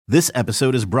This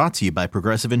episode is brought to you by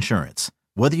Progressive Insurance.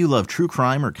 Whether you love true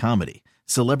crime or comedy,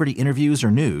 celebrity interviews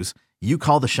or news, you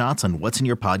call the shots on what's in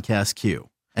your podcast queue.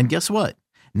 And guess what?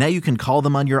 Now you can call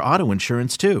them on your auto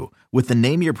insurance too with the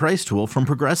Name Your Price tool from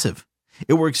Progressive.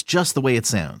 It works just the way it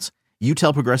sounds. You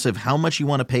tell Progressive how much you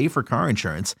want to pay for car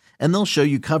insurance, and they'll show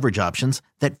you coverage options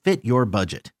that fit your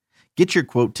budget. Get your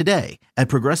quote today at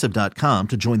Progressive.com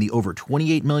to join the over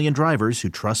 28 million drivers who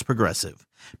trust Progressive.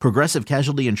 Progressive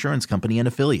Casualty Insurance Company and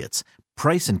Affiliates.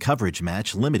 Price and coverage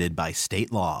match limited by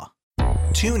state law.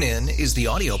 TuneIn is the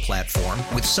audio platform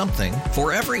with something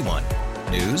for everyone.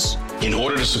 News. In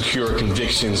order to secure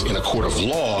convictions in a court of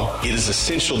law, it is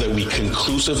essential that we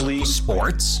conclusively.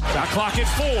 Sports. Shot clock at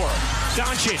 4.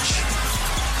 Doncic.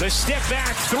 The step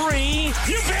back 3.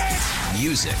 You bet.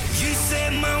 Music. You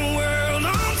set my world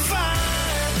on fire.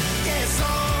 Yes,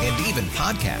 and even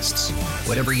podcasts.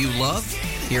 Whatever you love,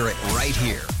 hear it right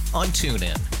here on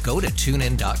TuneIn. Go to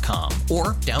TuneIn.com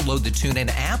or download the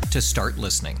TuneIn app to start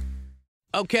listening.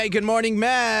 Okay, good morning,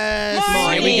 Mess.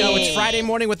 Morning. Here we go. It's Friday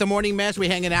morning with the Morning Mess. We're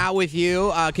hanging out with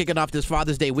you, kicking off this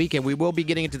Father's Day weekend. We will be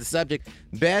getting into the subject,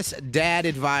 best dad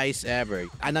advice ever.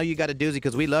 I know you got a doozy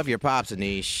because we love your pops,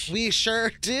 Anish. We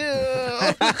sure do.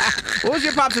 What was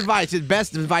your pop's advice? The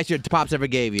best advice your pops ever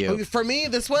gave you? For me,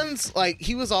 this one's like,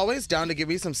 he was always down to give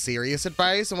me some serious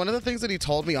advice. And one of the things that he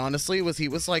told me, honestly, was he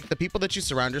was like, the people that you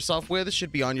surround yourself with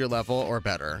should be on your level or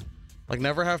better. Like,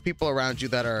 never have people around you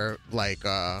that are like,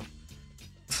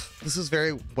 this is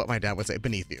very what my dad would say,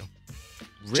 beneath you.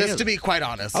 Really? Just to be quite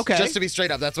honest. Okay. Just to be straight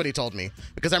up, that's what he told me.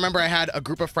 Because I remember I had a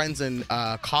group of friends in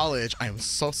college. I am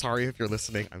so sorry if you're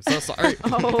listening. I'm so sorry.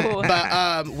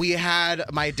 But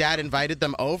my dad invited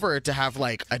them over to have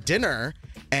like a dinner.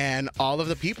 And all of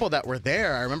the people that were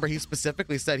there, I remember he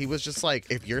specifically said, he was just like,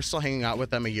 if you're still hanging out with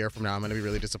them a year from now, I'm going to be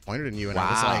really disappointed in you. And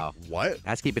I was like, what?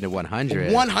 That's keeping it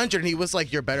 100. 100. And he was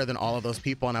like, you're better than all of those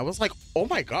people. And I was like, oh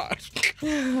my God.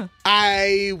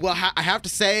 I have to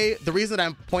say, the reason that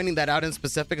I'm pointing that out in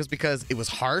specific is because it was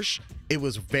harsh. It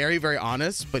was very, very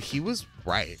honest, but he was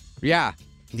right. Yeah.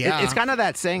 Yeah. It's kind of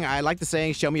that saying, I like the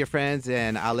saying, show me your friends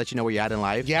and I'll let you know where you're at in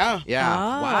life. Yeah. Yeah.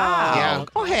 Oh. Wow. Yeah.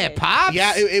 Go ahead, Pops.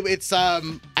 Yeah, it's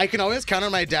I can always count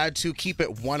on my dad to keep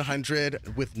it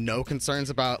 100 with no concerns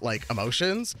about like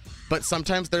emotions, but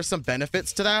sometimes there's some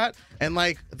benefits to that. And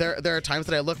like there are times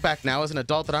that I look back now as an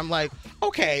adult that I'm like,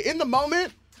 okay, in the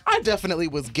moment, I definitely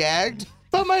was gagged,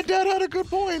 but my dad had a good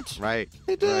point. Right.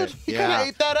 He did. Right. He kind of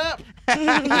ate that up.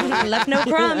 Left no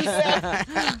crumbs.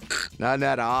 None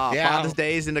at all. Yeah. Father's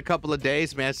Day is in a couple of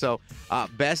days, man. So,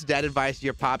 best dad advice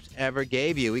your pops ever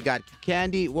gave you. We got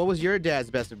Candy. What was your dad's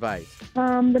best advice?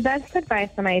 The best advice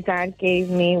that my dad gave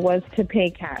me was to pay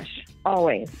cash,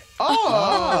 always.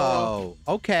 Oh,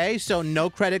 okay. So no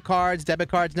credit cards, debit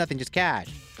cards, nothing, just cash.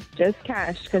 Just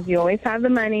cash, because you always have the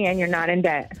money and you're not in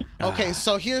debt. Okay,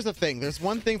 so here's the thing. There's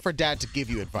one thing for dad to give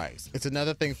you advice. It's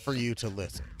another thing for you to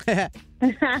listen. I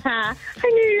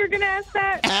knew you were going to ask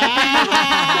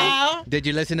that. Did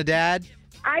you listen to Dad?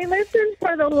 I listened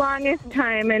for the longest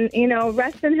time, and,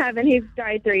 rest in heaven, he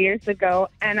died 3 years ago,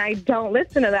 and I don't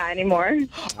listen to that anymore.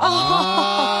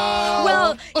 Oh.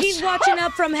 Well, he's watching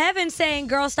up from heaven saying,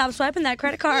 girl, stop swiping that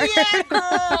credit card. Yeah,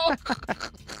 girl.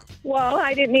 Well,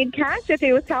 I didn't need cash if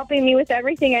he was helping me with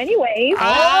everything anyways. Oh,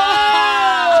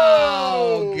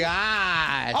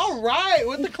 gosh. All right,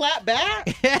 with the clap back.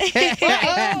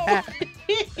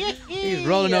 He's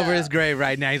rolling over his grave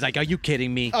right now. He's like, are you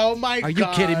kidding me? Oh, my God. Are you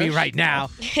kidding me right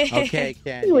now? Okay, I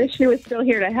Candy. wish he was still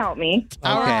here to help me.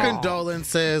 Our Okay.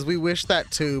 condolences. We wish that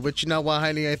too. But you know what,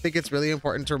 honey? I think it's really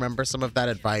important to remember some of that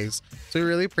advice. So we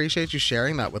really appreciate you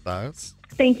sharing that with us.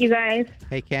 Thank you, guys.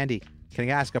 Hey, Candy, can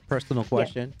I ask a personal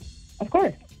question? Of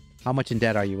course. How much in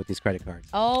debt are you with these credit cards?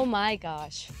 Oh, my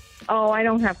gosh. Oh, I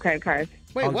don't have credit cards.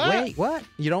 Wait, Oh, what? Wait, what?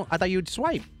 You don't? I thought you'd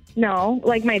swipe. No,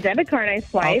 like my debit card I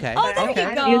swipe. Okay. Oh, there but you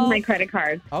I go. don't use my credit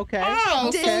card. Okay. Oh,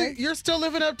 so you're still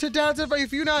living up to dad's advice.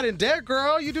 If you're not in debt,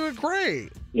 girl, you're doing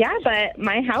great. Yeah, but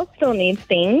my house still needs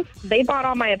things. They bought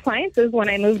all my appliances when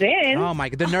I moved in. Oh, my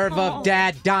God. The nerve of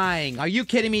Dad dying. Are you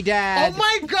kidding me, Dad? Oh,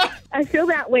 my God. I feel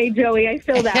that way, Joey. I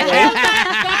feel that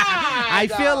I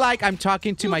feel like I'm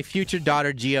talking to my future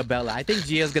daughter, Gia Bella. I think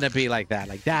Gia's going to be like that.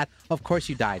 Like, Dad, of course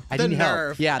you died. I The didn't help.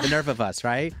 nerve. Yeah, the nerve of us,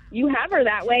 right? way. You have her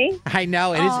that way. I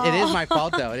know. It is my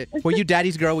fault, though. Were you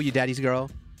Daddy's girl? Were you Daddy's girl?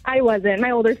 I wasn't.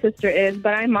 My older sister is,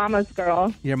 but I'm Mama's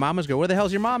girl. Your mama's girl. Where the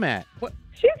hell's your mom at?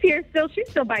 She's here still. She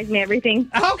still buys me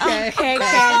everything. Okay. Okay,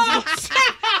 Candy.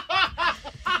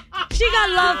 She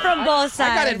got love from both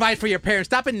sides. I got advice for your parents.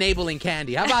 Stop enabling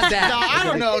Candy. How about that? No, I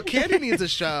don't know. Candy needs a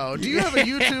show. Do you have a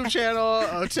YouTube channel,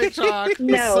 a TikTok?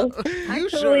 No, You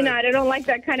absolutely should. not. I don't like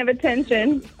that kind of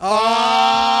attention. Oh,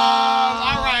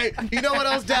 You know what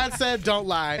else Dad said? Don't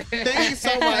lie. Thank you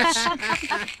so much.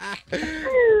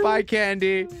 Bye,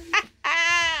 Candy.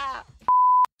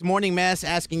 Morning Mess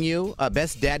asking you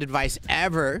best dad advice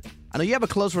ever. I know you have a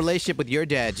close relationship with your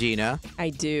dad, Gina. I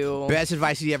do. Best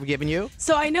advice he ever given you?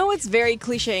 So I know it's very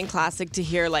cliche and classic to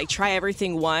hear, like, try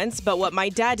everything once, but what my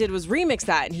dad did was remix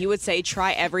that, and he would say,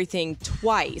 try everything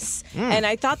twice. And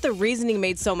I thought the reasoning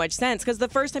made so much sense, because the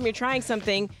first time you're trying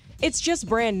something, it's just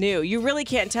brand new. You really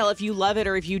can't tell if you love it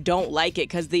or if you don't like it,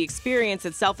 because the experience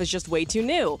itself is just way too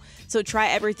new. So try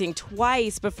everything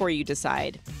twice before you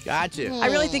decide. Gotcha. I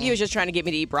really think he was just trying to get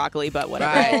me to eat broccoli, but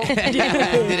whatever. Right.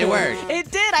 Did it work?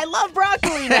 It did. I love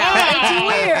broccoli now.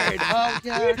 It's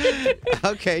weird.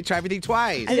 Okay, try everything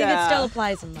twice. I think it still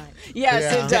applies in life.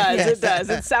 Yes, it does. It does.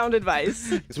 It's sound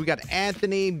advice. So we got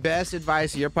Anthony. Best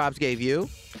advice your pops gave you?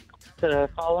 To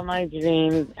follow my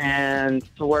dreams and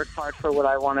to work hard for what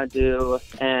I want to do.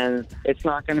 And it's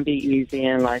not going to be easy,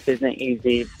 and life isn't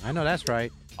easy. I know that's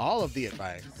right. All of the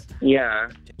advice. Yeah.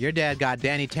 Your dad got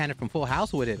Danny Tanner from Full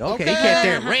House with it. Okay, he kept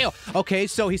it real. Okay,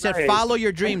 so he said, Right. follow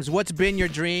your dreams. What's been your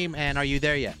dream, and are you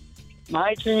there yet?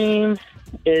 My dream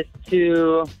is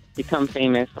to become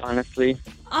famous, honestly.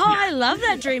 Oh, I love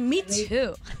that dream. Me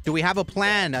too. Do we have a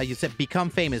plan? You said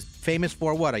become famous. Famous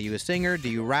for what? Are you a singer? Do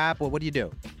you rap? What do you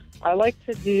do? I like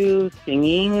to do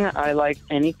singing. I like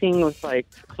anything with, like,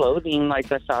 clothing, like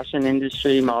the fashion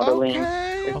industry, modeling.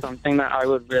 It's something that I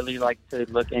would really like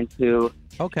to look into.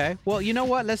 Okay. Well, you know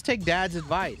what? Let's take Dad's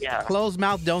advice. Yeah. Closed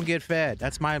mouth, don't get fed.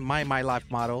 That's my life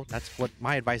motto. That's what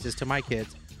my advice is to my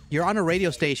kids. You're on a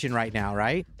radio station right now,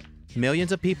 right?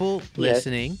 Millions of people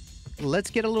listening.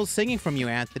 Let's get a little singing from you,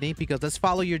 Anthony, because let's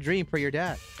follow your dream for your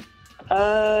dad.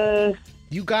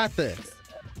 You got this.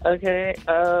 Okay.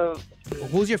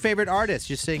 Who's your favorite artist?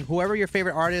 Just sing whoever your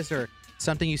favorite artist or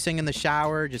something you sing in the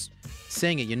shower. Just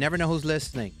sing it. You never know who's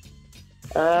listening.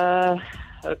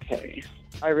 Okay.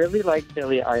 I really like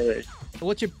Billie Eilish.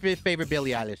 What's your favorite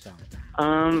Billie Eilish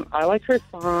song? I like her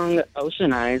song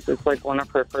Ocean Eyes. It's like one of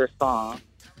her first songs.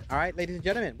 All right, ladies and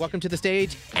gentlemen, welcome to the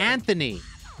stage, Anthony.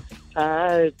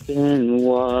 I've been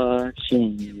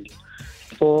watching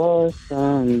for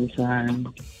some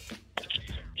time.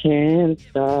 Can't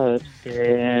stop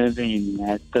staring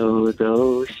at those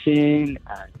ocean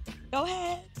eyes. Go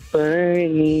ahead.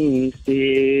 Burning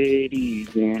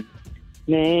cities and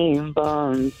name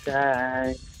bomb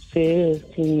size.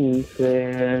 15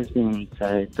 flares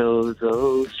inside those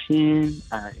ocean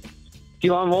eyes. Do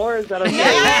you want more? Is that okay?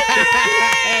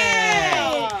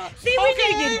 See, we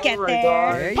knew you'd get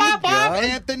there. There you Pop go. off,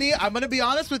 Anthony. I'm going to be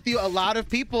honest with you. A lot of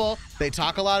people, they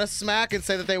talk a lot of smack and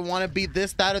say that they want to be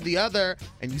this, that, or the other.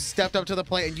 And you stepped up to the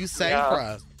plate and you sang for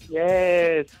us.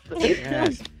 Yes.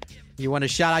 Yes. You want to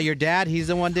shout out your dad? He's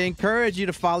the one to encourage you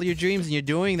to follow your dreams, and you're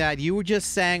doing that. You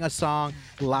just sang a song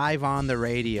live on the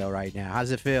radio right now. How does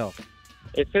it feel?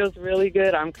 It feels really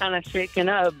good. I'm kind of shaken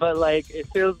up, but, like, it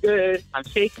feels good. I'm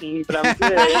shaking, but I'm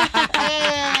good.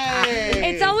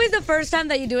 It's always the first time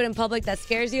that you do it in public that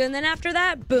scares you, and then after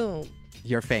that, boom.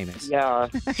 You're famous. Yeah. All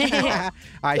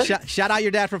right, shout out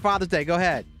your dad for Father's Day. Go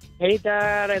ahead. Hey,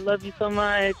 Dad, I love you so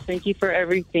much. Thank you for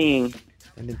everything.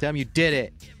 And then tell him you did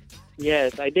it.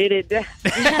 Yes, I did it, Dad.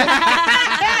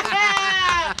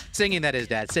 Singing, that is,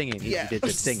 Dad. Singing. He Yes. did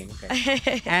the singing.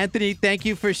 Okay. Anthony, thank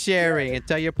you for sharing. And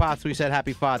tell your pops we said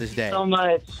Happy Father's Day. So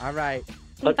much. All right.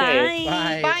 Okay.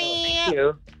 Bye. Thank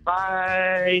you.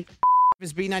 Bye.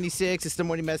 It's B96. It's the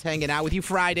Morning Mess hanging out with you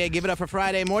Friday. Give it up for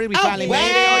Friday morning. We finally made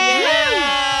it. Oh,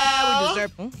 yeah. We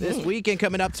deserve this weekend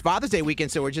coming up. It's Father's Day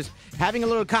weekend, so we're just having a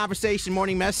little conversation,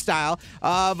 Morning Mess style,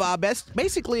 of best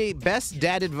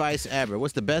dad advice ever.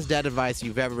 What's the best dad advice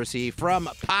you've ever received from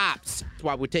Pops? That's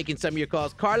why we're taking some of your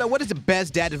calls. Carla, what is the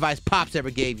best dad advice Pops ever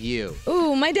gave you?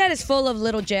 Ooh, my dad is full of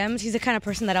little gems. He's the kind of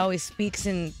person that always speaks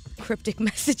in cryptic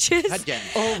messages.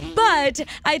 But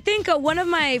I think one of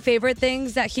my favorite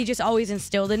things that he just always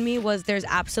instilled in me was there's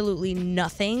absolutely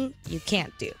nothing you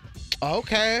can't do.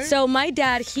 Okay. So my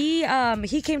dad, he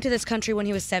came to this country when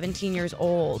he was 17 years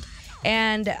old.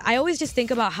 And I always just think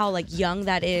about how, like, young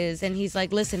that is. And he's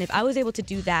like, listen, if I was able to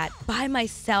do that by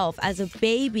myself as a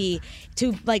baby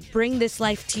to, like, bring this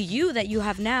life to you that you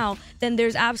have now, then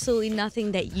there's absolutely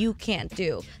nothing that you can't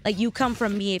do. Like, you come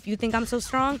from me. If you think I'm so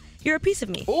strong, you're a piece of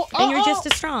me. And you're just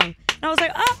as strong. And I was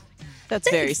like, oh, that's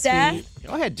very sweet. Dad.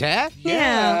 Go ahead, Dad.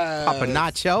 Yeah. Papa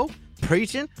Nacho,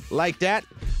 preaching like that.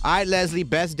 All right, Leslie,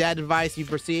 best dad advice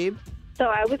you've received? So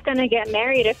I was going to get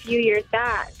married a few years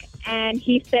back, and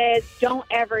he said, don't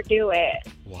ever do it.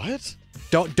 What?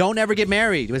 Don't ever get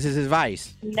married, was his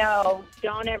advice. No,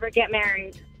 don't ever get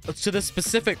married. To the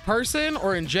specific person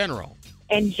or in general?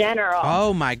 In general.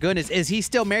 Oh, my goodness. Is he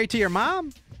still married to your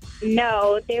mom?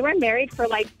 No, they were married for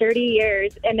like 30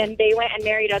 years, and then they went and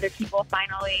married other people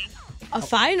finally.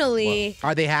 Finally.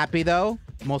 Are they happy, though?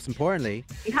 Most importantly.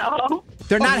 No.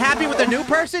 They're not happy with their new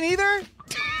person either?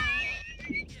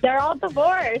 They're all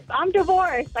divorced. I'm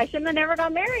divorced. I shouldn't have never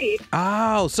got married.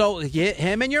 Oh, so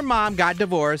him and your mom got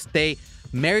divorced. They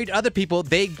married other people.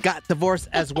 They got divorced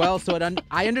as well. So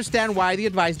I understand why the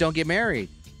advice, don't get married.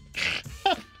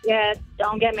 Yes,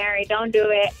 don't get married. Don't do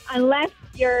it unless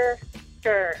you're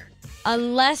sure.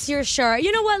 Unless you're sure.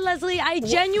 You know what, Leslie? I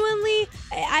genuinely,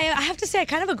 I have to say, I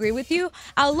kind of agree with you.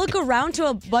 I'll look around to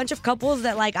a bunch of couples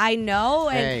that, like, I know,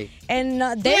 and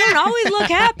they don't always look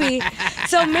happy.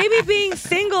 So maybe being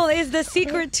single is the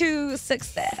secret to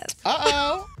success.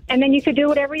 Uh-oh. And then you could do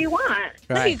whatever you want. Right.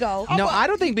 There you go. No, I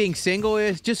don't think being single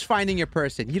is just finding your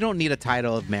person. You don't need a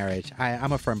title of marriage.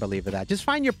 I'm a firm believer of that. Just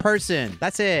find your person.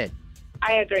 That's it.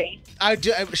 I agree.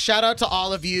 Shout out to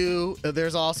all of you.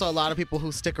 There's also a lot of people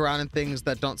who stick around in things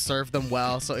that don't serve them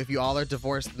well. So if you all are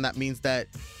divorced, then that means that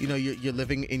you're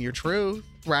living in your truth,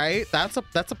 right? That's a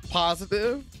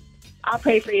positive. I'll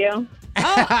pray for you.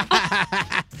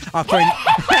 I'll pray.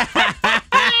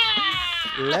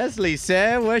 Leslie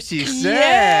said what she said.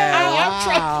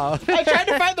 Yeah, I'm trying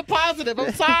to find the positive.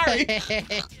 I'm sorry.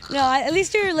 No, at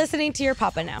least you're listening to your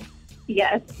papa now.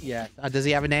 Yes. Yes. Does he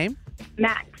have a name?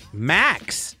 Max.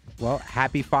 Max. Well,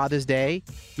 happy Father's Day.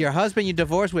 Your husband you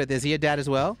divorced with, is he a dad as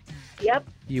well? Yep.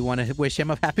 You want to wish him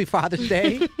a happy Father's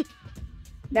Day?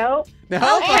 No.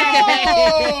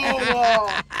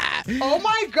 Oh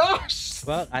my gosh.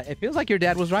 Well, it feels like your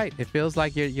dad was right. It feels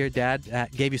like your dad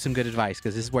gave you some good advice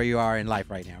because this is where you are in life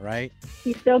right now, right?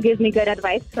 He still gives me good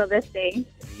advice till this day.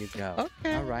 There you go.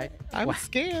 Okay. All right. I'm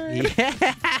scared.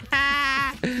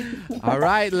 Yeah. All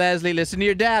right, Leslie, listen to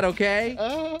your dad, okay?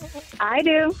 I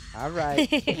do. All right.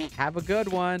 Have a good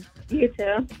one. You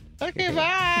too. Okay,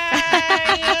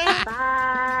 bye. Bye.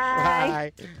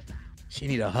 Bye. She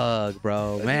need a hug,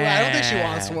 bro. Man. I don't think she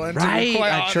wants one. Right? To be quite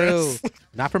Not honest. true.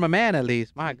 Not from a man, at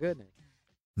least. My goodness.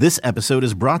 This episode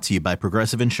is brought to you by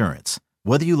Progressive Insurance.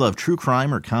 Whether you love true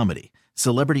crime or comedy,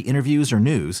 celebrity interviews or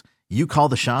news, you call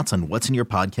the shots on what's in your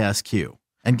podcast queue.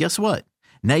 And guess what?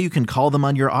 Now you can call them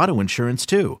on your auto insurance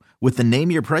too with the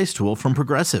Name Your Price tool from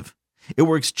Progressive. It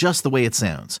works just the way it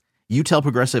sounds. You tell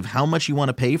Progressive how much you want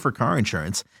to pay for car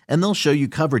insurance, and they'll show you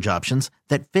coverage options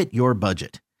that fit your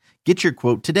budget. Get your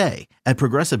quote today at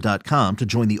Progressive.com to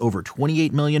join the over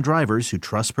 28 million drivers who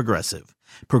trust Progressive.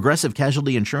 Progressive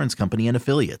Casualty Insurance Company and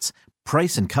Affiliates.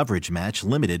 Price and coverage match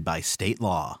limited by state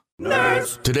law.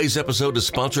 Nerds. Today's episode is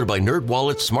sponsored by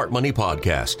NerdWallet's Smart Money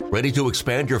Podcast. Ready to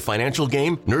expand your financial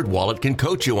game? NerdWallet can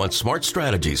coach you on smart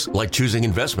strategies like choosing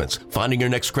investments, finding your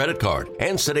next credit card,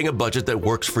 and setting a budget that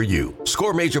works for you.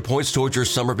 Score major points towards your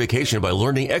summer vacation by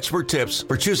learning expert tips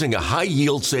for choosing a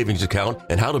high-yield savings account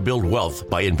and how to build wealth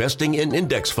by investing in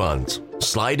index funds.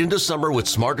 Slide into summer with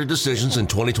smarter decisions in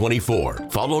 2024.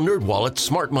 Follow NerdWallet's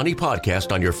Smart Money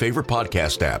Podcast on your favorite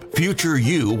podcast app. Future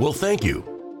you will thank you.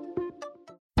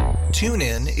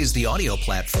 TuneIn is the audio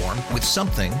platform with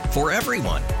something for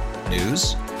everyone.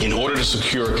 News. In order to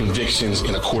secure convictions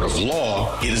in a court of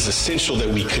law, it is essential that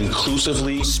we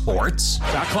conclusively. Sports.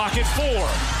 Shot clock at 4.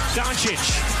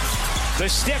 Doncic. The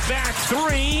step back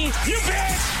 3. You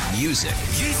bet. Music.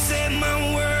 You set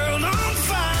my world on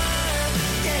fire.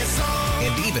 Yes,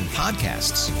 and even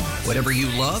podcasts. Whatever you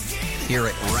love, hear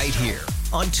it right here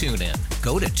on TuneIn.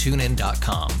 Go to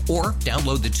TuneIn.com or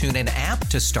download the TuneIn app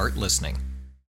to start listening.